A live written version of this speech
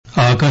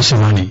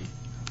ఆకాశవాణి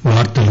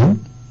వార్తలు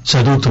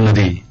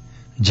చదువుతున్నది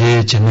జె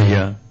చెన్నయ్య.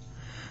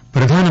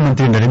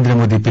 ప్రధానమంత్రి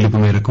నరేంద్రమోదీ పిలుపు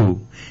మేరకు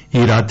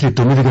ఈ రాత్రి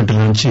 9 గంటల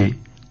నుంచి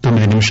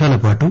 9 నిమిషాల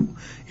పాటు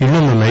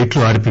ఇళ్లలో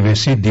లైట్లు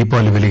ఆర్పివేసి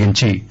దీపాలు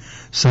వెలిగించి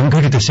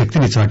సంఘటిత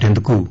శక్తిని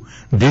చాటేందుకు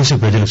దేశ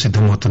ప్రజలు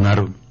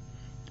సిద్దమవుతున్నారు.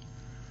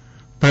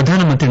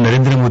 ప్రధానమంత్రి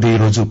నరేంద్రమోదీ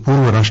ఈరోజు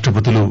పూర్వ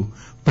రాష్టపతులు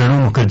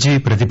ప్రణబ్ ముఖర్జీ,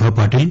 ప్రతిభా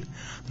పాటిల్,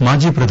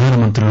 మాజీ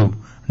ప్రధానమంత్రులు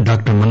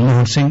doctor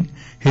Manmohan Singh,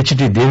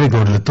 HD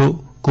దేవేగౌడలతో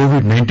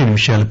COVID-19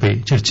 విషయాలపై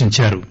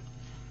చర్చించారు.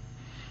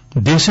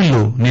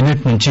 దేశంలో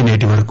నిన్నటి నుంచి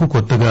నేటి వరకు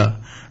కొత్తగా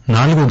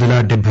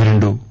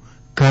 472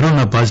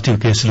 కరోనా పాజిటివ్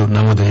కేసులు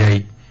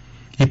నమోదయ్యాయి.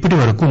 ఇప్పటి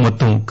వరకు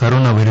మొత్తం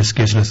కరోనా వైరస్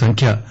కేసుల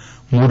సంఖ్య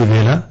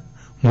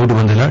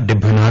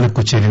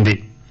 3,374కు చేరింది.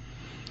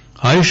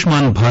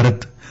 ఆయుష్మాన్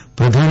భారత్,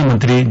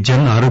 ప్రధానమంత్రి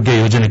జన్ ఆరోగ్య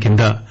యోజన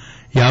కింద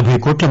 50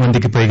 కోట్ల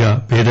మందికి పైగా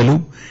పేదలు,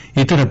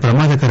 ఇతర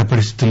ప్రమాదకర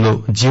పరిస్థితుల్లో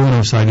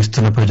జీవనం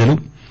సాగిస్తున్న ప్రజలు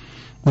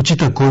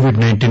ఉచిత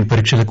కోవిడ్-19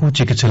 పరీక్షలకు,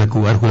 చికిత్సలకు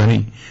అర్హులని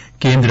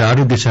కేంద్ర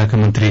ఆరోగ్య శాఖ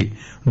మంత్రి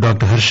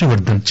డాక్టర్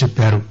హర్షవర్దన్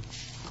చెప్పారు.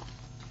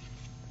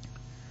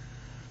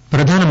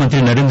 ప్రధానమంత్రి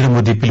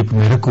నరేంద్రమోదీ పిలుపు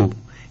మేరకు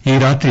ఈ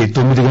రాత్రి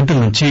 9 గంటల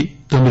నుంచి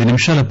 9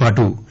 నిమిషాల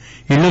పాటు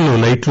ఇళ్లలో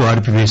లైట్లు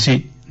ఆర్పివేసి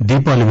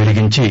దీపాలు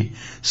వెలిగించి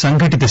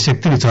సంఘటిత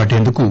శక్తిని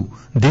చాటేందుకు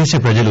దేశ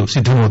ప్రజలు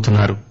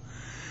సిద్దమవుతున్నారు.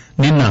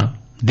 నిన్న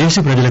దేశ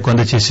ప్రజలకు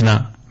అందజేసిన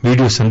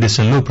వీడియో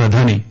సందేశంలో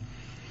ప్రధాని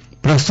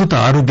ప్రస్తుత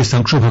ఆరోగ్య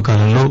సంకోభ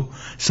కాలంలో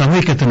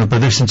సమైక్యతను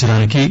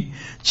ప్రదర్శించడానికి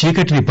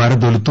చీకటిని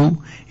పారదోలుతూ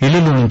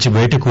ఇళ్లలో నుంచి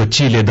బయటకు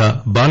వచ్చి లేదా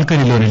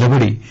బాల్కనీలో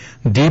నిలబడి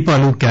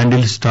దీపాలు,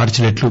 క్యాండిల్స్, టార్చ్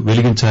లైట్లు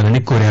వెలిగించాలని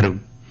కోరారు.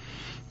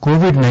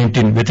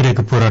 కోవిడ్-19 వ్యతిరేక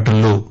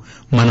పోరాటంలో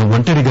మనం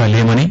ఒంటరిగా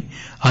లేమని,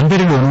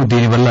 అందరిలోనూ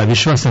దీనివల్ల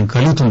విశ్వాసం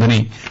కలుగుతుందని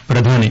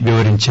ప్రధాని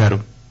వివరించారు.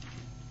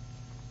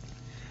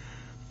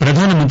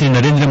 ప్రధానమంత్రి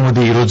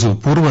నరేంద్రమోదీ ఈరోజు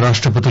పూర్వ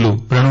రాష్టపతులు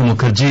ప్రణబ్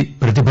ముఖర్జీ,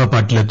 ప్రతిభా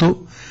పాటిల్లతో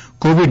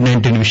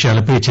కోవిడ్-19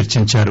 విషయాలపై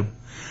చర్చించారు.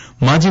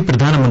 మాజీ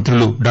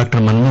ప్రధానమంత్రులు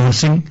డాక్టర్ మన్మోహన్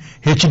సింగ్,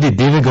 హెచ్డి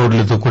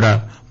దేవేగౌడలతో కూడా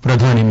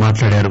ప్రధాని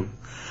మాట్లాడారు.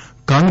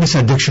 కాంగ్రెస్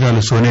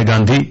అధ్యకురాలు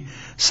సోనియాగాంధీ,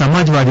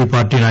 సమాజ్ వాదీ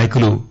పార్టీ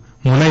నాయకులు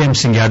ములాయం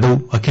సింగ్ యాదవ్,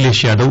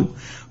 అఖిలేష్ యాదవ్,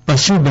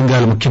 పశ్చిమ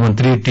బెంగాల్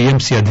ముఖ్యమంత్రి,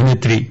 టీఎంసీ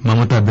అధినేత్రి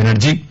మమతా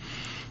బెనర్జీ,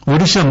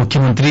 ఒడిశా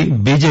ముఖ్యమంత్రి,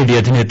 బీజేడీ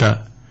అధినేత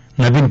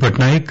నవీన్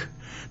పట్నాయక్,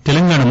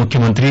 తెలంగాణ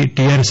ముఖ్యమంత్రి,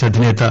 టీఆర్ఎస్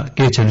అధినేత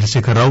కె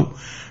చంద్రశేఖరరావు,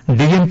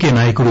 డీఎంకే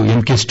నాయకుడు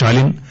ఎంకే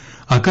స్టాలిన్,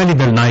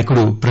 అకాలీదళ్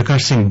నాయకుడు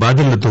ప్రకాశ్ సింగ్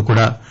బాదల్ తో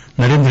కూడా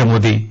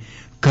నరేంద్రమోదీ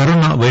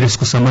కరోనా వైరస్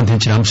కు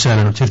సంబంధించిన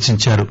అంశాలను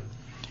చర్చించారు.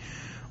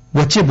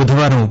 వచ్చే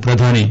బుధవారం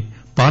ప్రధాని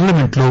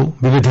పార్లమెంట్లో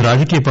వివిధ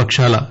రాజకీయ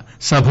పక్షాల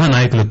సభా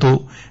నాయకులతో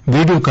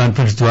వీడియో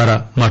కాన్ఫరెన్స్ ద్వారా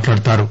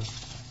మాట్లాడతారు.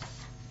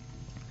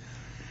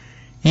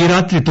 ఈ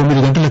రాత్రి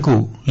 9 గంటలకు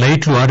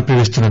లైట్లు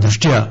ఆర్పివేస్తున్న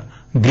దృష్ట్యా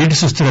గ్రిడ్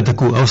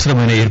సుస్దిరతకు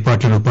అవసరమైన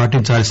ఏర్పాట్లను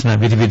పాటించాల్సిన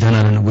విధి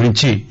విధానాలను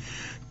గురించి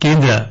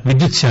కేంద్ర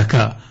విద్యుత్ శాఖ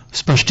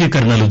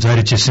స్పష్టీకరణలు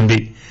జారీ చేసింది.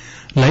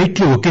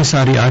 లైట్లు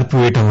ఒకేసారి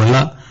ఆర్పివేయడం వల్ల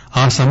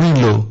ఆ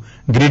సమయంలో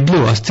గ్రిడ్ లో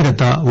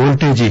అస్థిరత,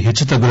 వోల్టేజీ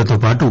హెచ్చుతగ్గులతో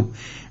పాటు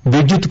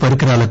విద్యుత్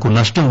పరికరాలకు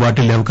నష్టం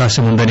వాటిల్లే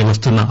అవకాశం ఉందని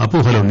వస్తున్న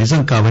అపోహలు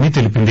నిజం కావని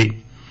తెలిపింది.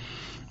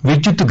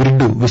 విద్యుత్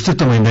గ్రిడ్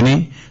విస్తృతమైందని,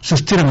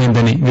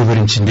 సుస్దిరమైందని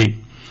వివరించింది.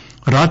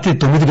 రాత్రి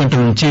 9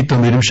 గంటల నుంచి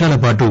 9 నిమిషాల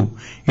పాటు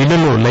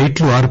ఇళ్లలో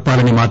లైట్లు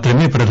ఆర్పాలని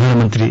మాత్రమే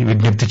ప్రధానమంత్రి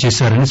విజ్ఞప్తి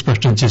చేశారని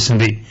స్పష్టం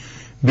చేసింది.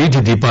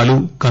 వీధి దీపాలు,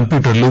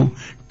 కంప్యూటర్లు,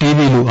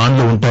 టీవీలు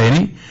ఆన్లో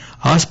ఉంటాయని,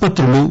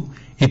 ఆస్పత్రులు,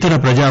 ఇతర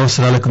ప్రజా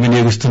అవసరాలకు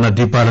వినియోగిస్తున్న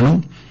దీపాలను,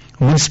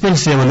 మున్సిపల్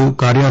సేవలు,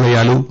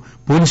 కార్యాలయాలు,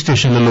 పోలీస్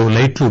స్టేషన్లలో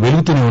లైట్లు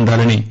వెలుగుతూనే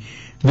ఉండాలని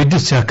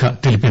విద్యుత్ శాఖ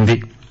తెలిపింది.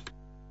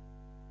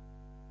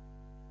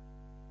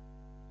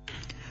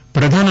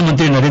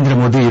 ప్రధానమంత్రి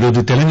నరేంద్రమోదీ ఈరోజు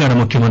తెలంగాణ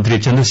ముఖ్యమంత్రి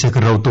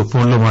చంద్రశేఖరరావుతో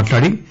ఫోన్లో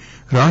మాట్లాడి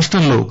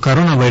రాష్టంలో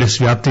కరోనా వైరస్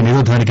వ్యాప్తి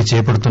నిరోధానికి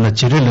చేపడుతున్న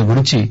చర్యల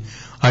గురించి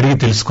అడిగి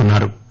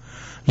తెలుసుకున్నారు.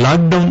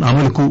 లాక్ డౌన్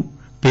అమలుకు,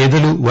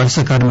 పేదలు, వలస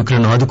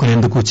కార్మికులను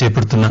ఆదుకునేందుకు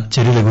చేపడుతున్న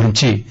చర్యల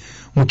గురించి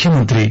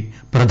ముఖ్యమంత్రి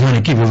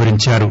ప్రధానికి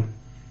వివరించారు.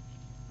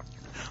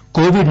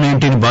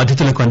 కోవిడ్-19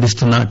 బాధితులకు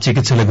అందిస్తున్న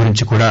చికిత్సల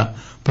గురించి కూడా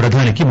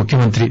ప్రధానికి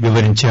ముఖ్యమంత్రి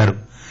వివరించారు.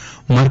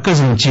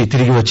 మర్కజ్ నుంచి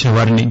తిరిగి వచ్చిన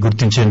వారిని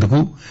గుర్తించేందుకు,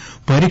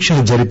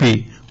 పరీక్షలు జరిపి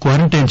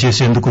క్వారంటైన్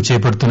చేసేందుకు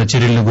చేపడుతున్న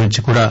చర్యల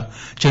గురించి కూడా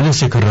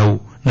చంద్రశేఖరరావు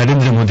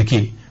నరేంద్రమోదీకి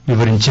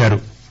వివరించారు.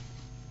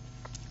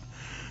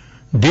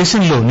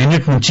 దేశంలో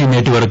నిన్నటి నుంచి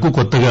నేటి వరకు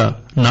కొత్తగా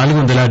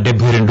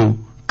 472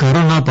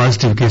 కరోనా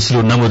పాజిటివ్ కేసులు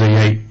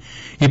నమోదయ్యాయి.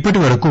 ఇప్పటి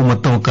వరకు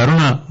మొత్తం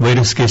కరోనా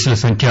వైరస్ కేసుల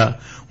సంఖ్య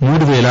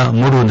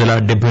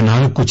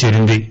 3,374కు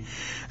చేరింది.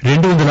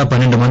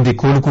 212 మంది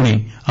కోలుకుని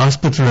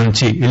ఆస్పత్రుల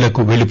నుంచి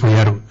ఇళ్లకు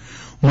వెళ్లిపోయారు.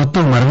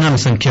 మొత్తం మరణాల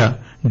సంఖ్య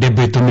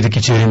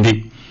 79కి చేరింది.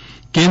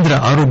 కేంద్ర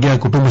ఆరోగ్య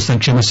కుటుంబ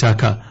సంక్షేమ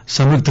శాఖ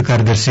సంయుక్త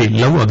కార్యదర్శి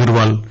లవ్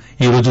అగర్వాల్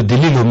ఈరోజు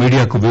ఢిల్లీలో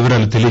మీడియాకు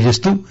వివరాలు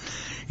తెలియజేస్తూ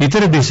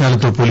ఇతర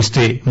దేశాలతో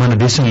పోలిస్తే మన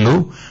దేశంలో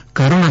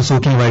కరోనా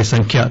సోకిన వారి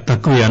సంఖ్య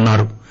తక్కువే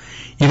అన్నారు.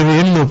 20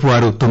 ఏళ్లలోపు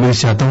వారు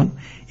 9%,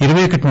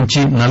 21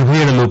 నుంచి 40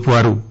 ఏళ్లలోపు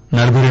వారు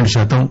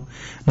 42%,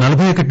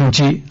 41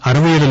 నుంచి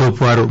 60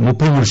 ఏళ్లలోపు వారు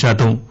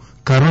 33%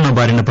 కరోనా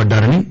బారిన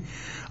పడ్డారని,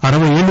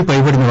 60 ఏళ్లు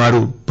పైబడిన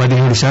వారు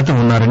 17%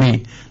 ఉన్నారని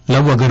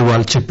లవ్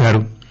అగర్వాల్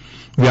చెప్పారు.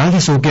 వ్యాధి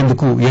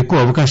సోకేందుకు ఎక్కువ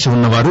అవకాశం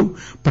ఉన్నవారు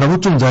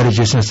ప్రభుత్వం జారీ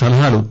చేసిన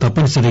సలహాలు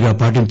తప్పనిసరిగా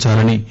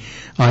పాటించాలని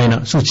ఆయన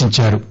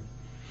సూచించారు.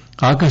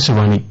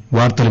 ఆకాశవాణి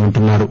వార్తలు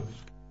వింటున్నారు.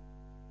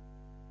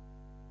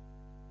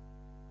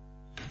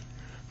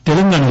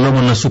 తెలంగాణలో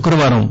మొన్న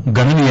శుక్రవారం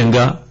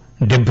గణనీయంగా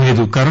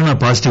 75 కరోనా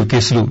పాజిటివ్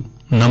కేసులు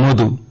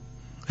నమోదు,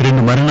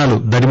 2 మరణాలు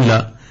దరిమిలా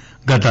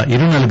గత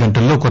 24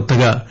 గంటల్లో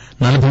కొత్తగా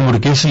 43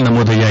 కేసులు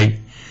నమోదయ్యాయి.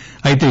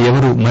 అయితే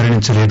ఎవరూ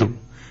మరణించలేదు.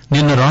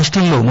 నిన్న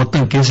రాష్టంలో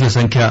మొత్తం కేసుల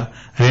సంఖ్య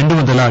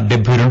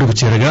 272కు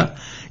చేరగా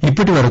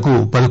ఇప్పటి వరకు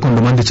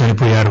 11 మంది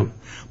చనిపోయారు.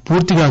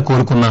 పూర్తిగా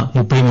కోలుకున్న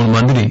 33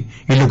 మందిని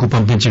ఇళ్లకు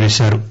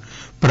పంపించివేశారు.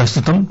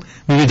 ప్రస్తుతం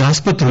వివిధ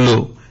ఆసుపత్రుల్లో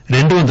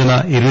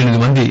 228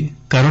 మంది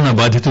కరోనా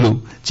బాధితులు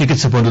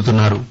చికిత్స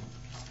పొందుతున్నారు.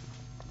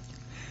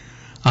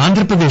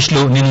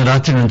 ఆంధ్రప్రదేశ్లో నిన్న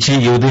రాత్రి నుంచి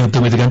ఈ ఉదయం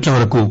 9 గంటల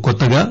వరకు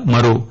కొత్తగా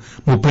మరో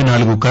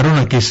 34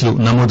 కరోనా కేసులు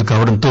నమోదు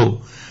కావడంతో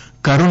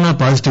కరోనా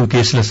పాజిటివ్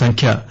కేసుల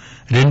సంఖ్య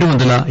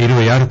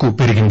 226కు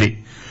పెరిగింది.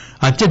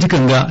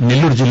 అత్యధికంగా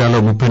నెల్లూరు జిల్లాలో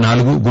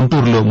 34,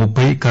 గుంటూరులో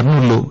 30,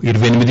 కర్నూలులో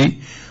 28,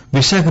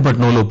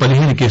 విశాఖపట్నంలో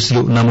 15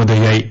 కేసులు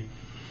నమోదయ్యాయి.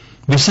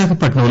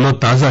 విశాఖపట్నంలో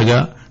తాజాగా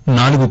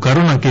 4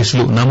 కరోనా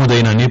కేసులు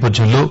నమోదైన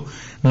నేపథ్యంలో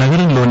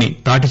నగరంలోని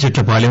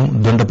Thatichetlapalem,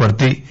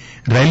 Dondaparthi,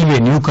 railway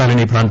new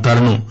colony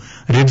ప్రాంతాలను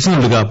రెడ్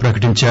జోన్లుగా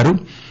ప్రకటించారు.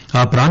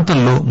 ఆ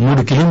ప్రాంతంలో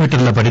 3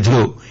 కిలోమీటర్ల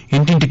పరిధిలో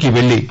ఇంటింటికి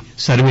వెళ్లి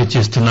సర్వే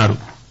చేస్తున్నారు.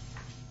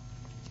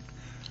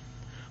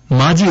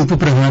 మాజీ ఉప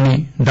ప్రధాని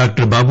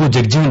డాక్టర్ బాబు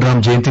జగజ్జీవన్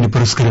రామ్ జయంతిని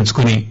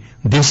పురస్కరించుకుని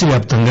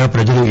దేశవ్యాప్తంగా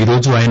ప్రజలు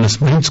ఈరోజు ఆయన్ను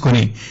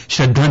స్మరించుకుని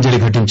శ్రద్దాంజలి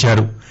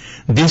ఘటించారు.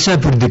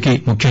 దేశాభివృద్దికి,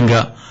 ముఖ్యంగా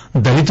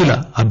దళితుల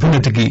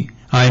అభ్యున్నతికి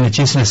ఆయన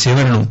చేసిన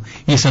సేవలను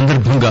ఈ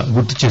సందర్భంగా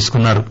గుర్తు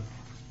చేసుకున్నారు.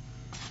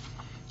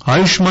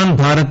 ఆయుష్మాన్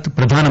భారత్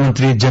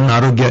ప్రధానమంత్రి జన్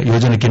ఆరోగ్య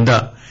యోజన కింద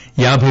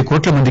 50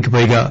 కోట్ల మందికి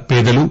పైగా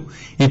పేదలు,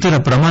 ఇతర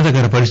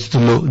ప్రమాదకర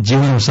పరిస్థితుల్లో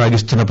జీవనం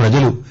సాగిస్తున్న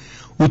ప్రజలు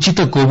ఉచిత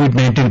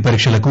కోవిడ్-19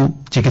 పరీక్షలకు,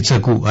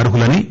 చికిత్సకు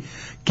అర్హులని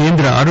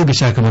కేంద్ర ఆరోగ్య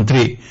శాఖ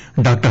మంత్రి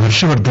డాక్టర్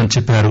హర్షవర్దన్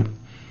చెప్పారు.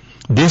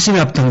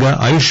 దేశవ్యాప్తంగా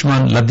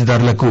ఆయుష్మాన్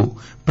లబ్దిదారులకు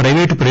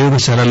ప్రైవేటు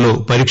ప్రయోగశాలల్లో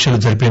పరీక్షలు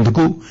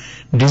జరిపేందుకు,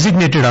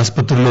 డిజిగ్నేటెడ్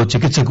ఆసుపత్రుల్లో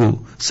చికిత్సకు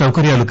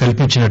సౌకర్యాలు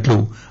కల్పించినట్లు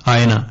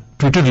ఆయన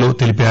ట్విట్టర్లో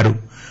తెలిపారు.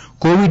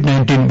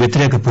 కోవిడ్-19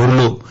 వ్యతిరేక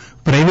పోరులో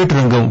ప్రైవేటు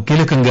రంగం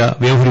కీలకంగా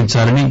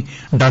వ్యవహరించాలని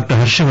డాక్టర్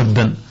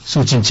హర్షవర్దన్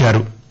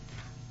సూచించారు.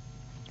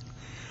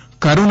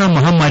 కరోనా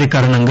మహమ్మారి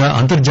కారణంగా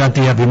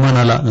అంతర్జాతీయ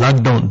విమానాల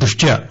లాక్డౌన్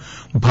దృష్ట్యా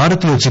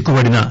భారత్లో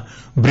చిక్కుబడిన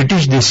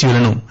బ్రిటిష్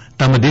దేశీయులను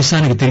తమ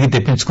దేశానికి తిరిగి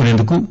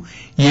తెప్పించుకునేందుకు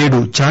 7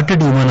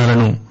 చార్టర్డ్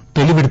విమానాలను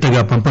తొలి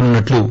విడతగా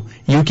పంపనున్నట్లు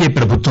యూకే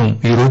ప్రభుత్వం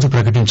ఈరోజు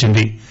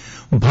ప్రకటించింది.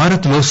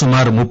 భారత్లో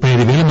సుమారు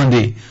 35,000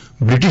 మంది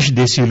బ్రిటిష్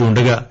దేశీయులు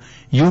ఉండగా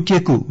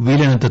యూకేకు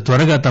వీలైనంత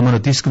త్వరగా తమను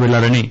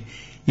తీసుకువెళ్లాలని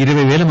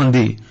 20,000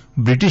 మంది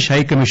బ్రిటిష్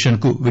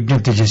హైకమిషన్ కు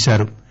విజ్ఞప్తి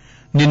చేశారు.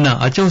 నిన్న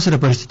అత్యవసర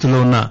పరిస్థితుల్లో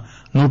ఉన్న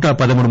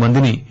 113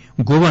 మందిని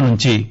గోవా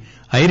నుంచి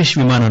ఐరిష్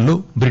విమానంలో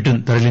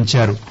బ్రిటన్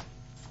తరలించారు.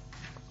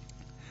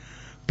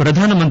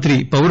 ప్రధానమంత్రి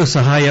పౌర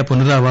సహాయ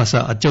పునరావాస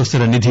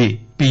అత్యవసర నిధి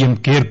పీఎం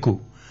కేర్ కు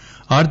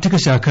ఆర్థిక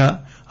శాఖ,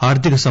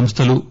 ఆర్థిక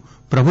సంస్థలు,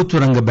 ప్రభుత్వ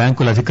రంగ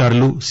బ్యాంకుల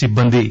అధికారులు,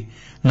 సిబ్బంది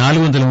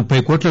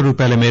 430 కోట్ల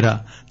రూపాయల మేర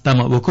తమ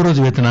ఒకరోజు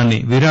వేతనాన్ని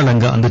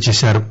విరాళంగా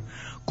అందజేశారు.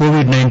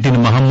 కోవిడ్-19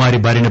 మహమ్మారి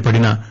బారిన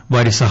పడిన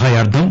వారి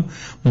సహాయార్థం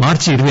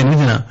మార్చి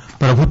 28న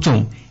ప్రభుత్వం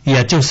ఈ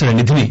అత్యవసర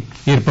నిధిని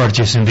ఏర్పాటు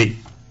చేసింది.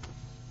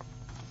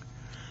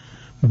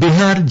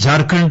 బీహార్,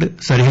 జార్ఖండ్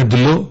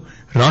సరిహద్దుల్లో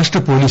రాష్ట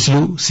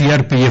పోలీసులు,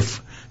 సీఆర్పీఎఫ్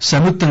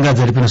సంయుక్తంగా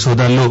జరిపిన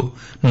సోదాల్లో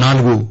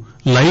 4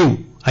 లైవ్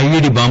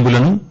ఐఈడీ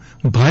బాంబులను,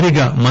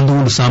 భారీగా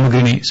మందుగుండు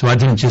సామగ్రిని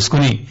స్వాధీనం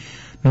చేసుకుని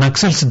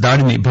నక్సల్స్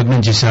దాడిని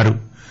భగ్నం చేశారు.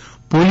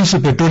 పోలీసు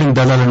పెట్రోలింగ్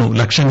దళాలను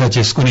లక్ష్యంగా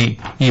చేసుకుని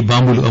ఈ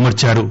బాంబులు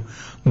అమర్చారు.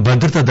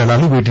 భద్రతా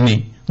దళాలు వీటిని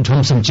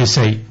ధ్వంసం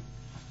చేశాయి.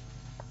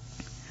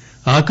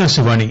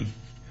 ఆకాశవాణి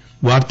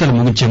వార్తలు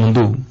ముగించే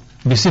ముందు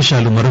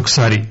విశేషాలు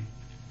మరొకసారి.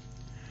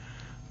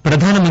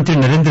 ప్రధానమంత్రి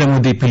నరేంద్ర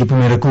మోదీ పిలుపు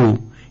మేరకు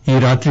ఈ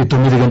రాత్రి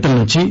 9 గంటల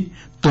నుంచి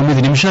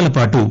 9 నిమిషాల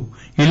పాటు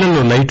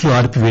ఇళ్లలో లైట్లు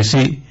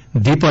ఆర్పివేసి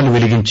దీపాలు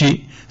వెలిగించి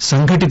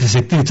సంఘటిత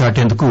శక్తిని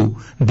చాటేందుకు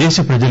దేశ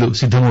ప్రజలు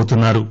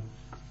సిద్దమవుతున్నారు.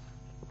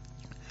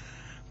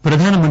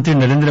 ప్రధానమంత్రి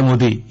నరేంద్ర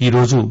మోదీ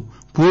ఈరోజు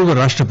పూర్వ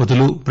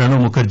రాష్టపతులు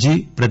ప్రణబ్ ముఖర్జీ,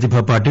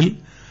 ప్రతిభా పాటిల్,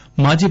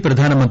 మాజీ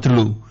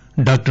ప్రధానమంత్రులు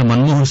doctor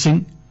Manmohan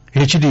Singh,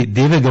 HD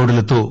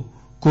దేవేగౌడలతో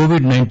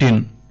COVID-19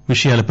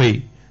 విషయాలపై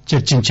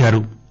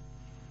చర్చించారు.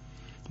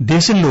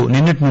 దేశంలో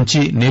నిన్నటి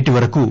నుంచి నేటి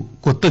వరకు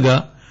కొత్తగా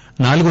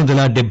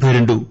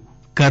 472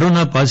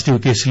 కరోనా పాజిటివ్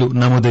కేసులు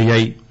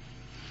నమోదయ్యాయి.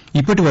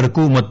 ఇప్పటి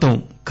వరకు మొత్తం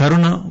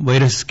కరోనా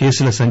వైరస్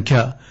కేసుల సంఖ్య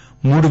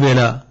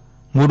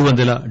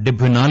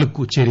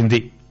 3,374కు చేరింది.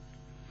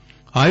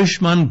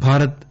 ఆయుష్మాన్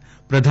భారత్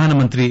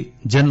ప్రధానమంత్రి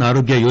జన్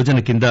ఆరోగ్య యోజన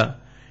కింద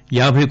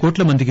 50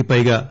 కోట్ల మందికి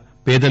పైగా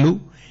పేదలు,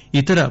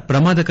 ఇతర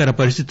ప్రమాదకర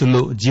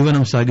పరిస్థితుల్లో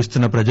జీవనం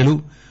సాగిస్తున్న ప్రజలు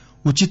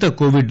ఉచిత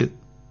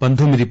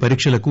కోవిడ్-19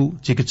 పరీక్షలకు,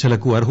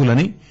 చికిత్సలకు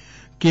అర్హులని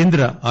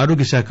కేంద్ర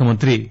ఆరోగ్య శాఖ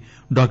మంత్రి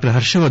డాక్టర్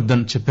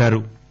హర్షవర్దన్ చెప్పారు.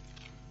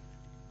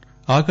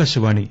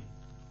 ఆకాశవాణి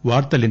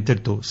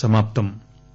వార్తలింతటితో సమాప్తం.